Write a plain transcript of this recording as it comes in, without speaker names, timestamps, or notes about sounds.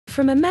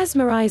From a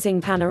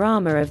mesmerizing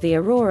panorama of the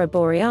aurora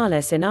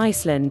borealis in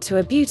Iceland to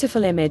a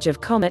beautiful image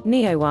of Comet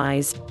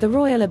Neowise, the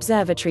Royal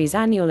Observatory's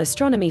annual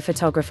Astronomy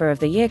Photographer of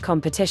the Year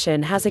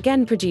competition has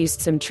again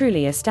produced some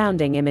truly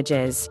astounding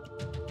images.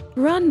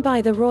 Run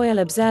by the Royal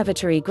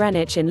Observatory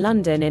Greenwich in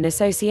London in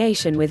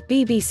association with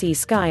BBC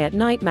Sky at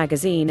Night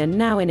magazine and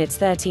now in its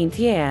 13th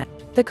year,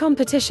 the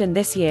competition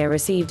this year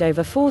received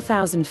over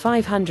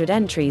 4,500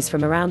 entries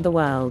from around the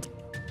world.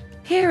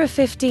 Here are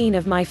 15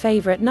 of my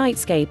favorite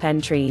nightscape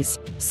entries,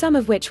 some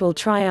of which will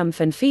triumph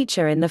and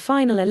feature in the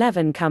final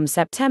 11 come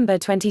September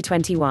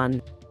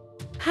 2021.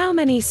 How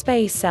many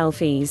space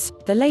selfies,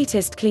 the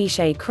latest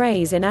cliche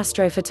craze in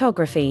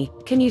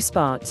astrophotography, can you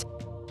spot?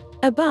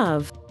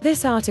 Above,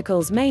 this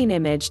article's main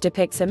image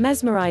depicts a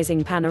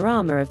mesmerizing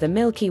panorama of the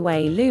Milky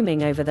Way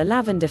looming over the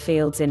lavender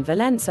fields in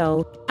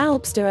Valensole,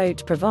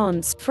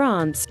 Alpes-de-Haute-Provence,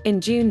 France, in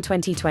June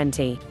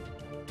 2020.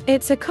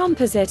 It's a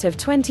composite of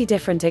 20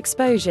 different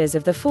exposures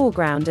of the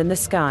foreground and the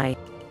sky.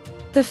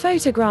 The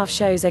photograph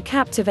shows a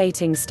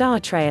captivating star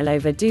trail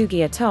over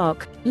Dugi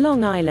Otok,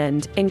 Long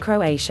Island, in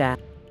Croatia.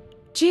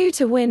 Due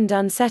to wind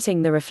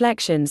unsetting the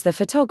reflections, the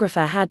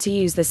photographer had to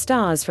use the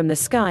stars from the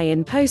sky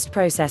in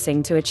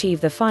post-processing to achieve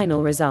the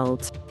final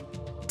result.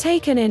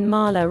 Taken in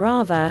Mala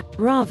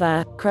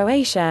Rava,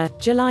 Croatia,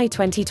 July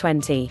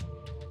 2020.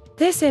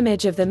 This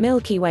image of the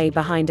Milky Way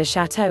behind a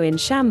chateau in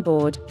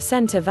Chambord,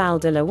 Centre-Val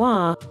de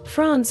Loire,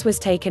 France was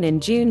taken in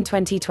June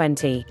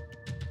 2020.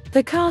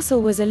 The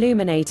castle was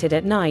illuminated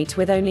at night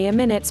with only a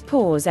minute's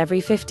pause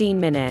every 15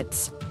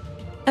 minutes.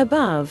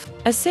 Above,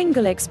 a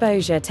single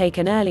exposure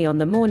taken early on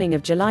the morning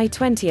of July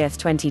 20,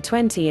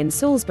 2020 in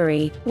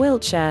Salisbury,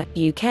 Wiltshire,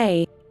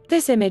 UK.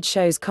 This image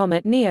shows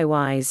Comet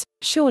Neowise,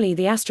 surely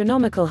the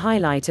astronomical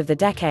highlight of the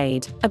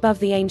decade, above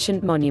the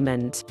ancient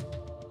monument.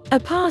 A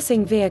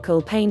passing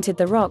vehicle painted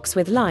the rocks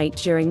with light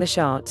during the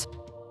shot.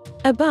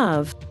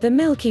 Above, the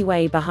Milky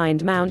Way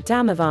behind Mount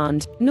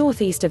Damavand,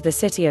 northeast of the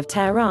city of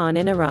Tehran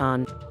in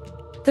Iran.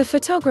 The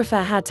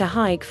photographer had to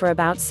hike for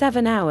about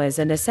 7 hours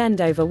and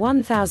ascend over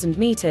 1,000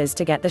 meters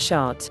to get the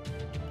shot.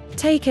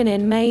 Taken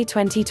in May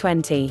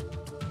 2020.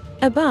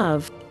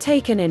 Above,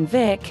 taken in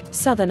Vik,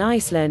 southern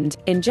Iceland,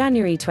 in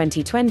January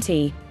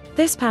 2020,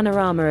 this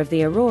panorama of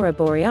the aurora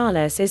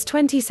borealis is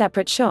 20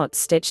 separate shots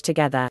stitched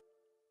together.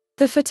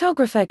 The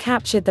photographer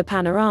captured the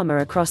panorama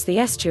across the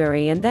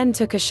estuary and then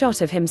took a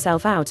shot of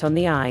himself out on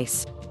the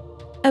ice.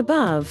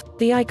 Above,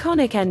 the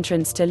iconic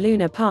entrance to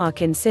Luna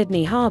Park in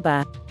Sydney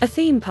Harbour, a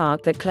theme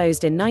park that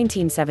closed in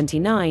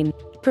 1979,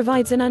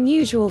 provides an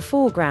unusual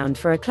foreground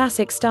for a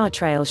classic star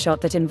trail shot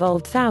that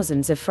involved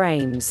thousands of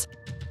frames.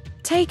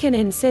 Taken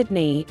in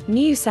Sydney,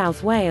 New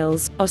South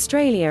Wales,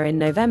 Australia in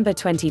November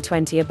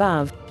 2020.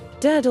 Above,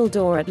 Durdle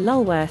Door at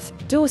Lulworth,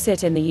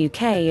 Dorset in the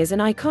UK is an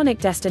iconic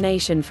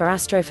destination for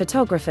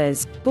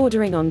astrophotographers,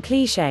 bordering on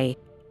cliche,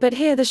 but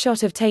here the shot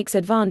takes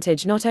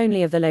advantage not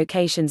only of the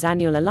location's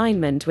annual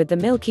alignment with the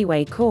Milky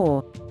Way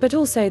core, but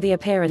also the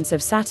appearance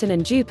of Saturn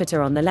and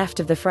Jupiter on the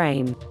left of the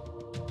frame.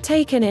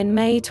 Taken in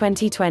May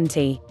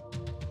 2020.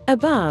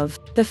 Above,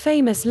 the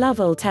famous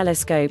Lovell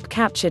Telescope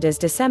captured as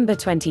December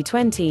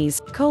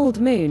 2020's cold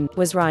moon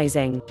was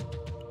rising.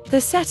 The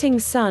setting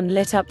sun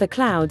lit up the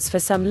clouds for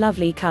some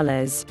lovely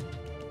colors.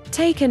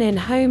 Taken in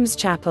Holmes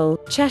Chapel,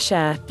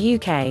 Cheshire,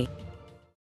 UK.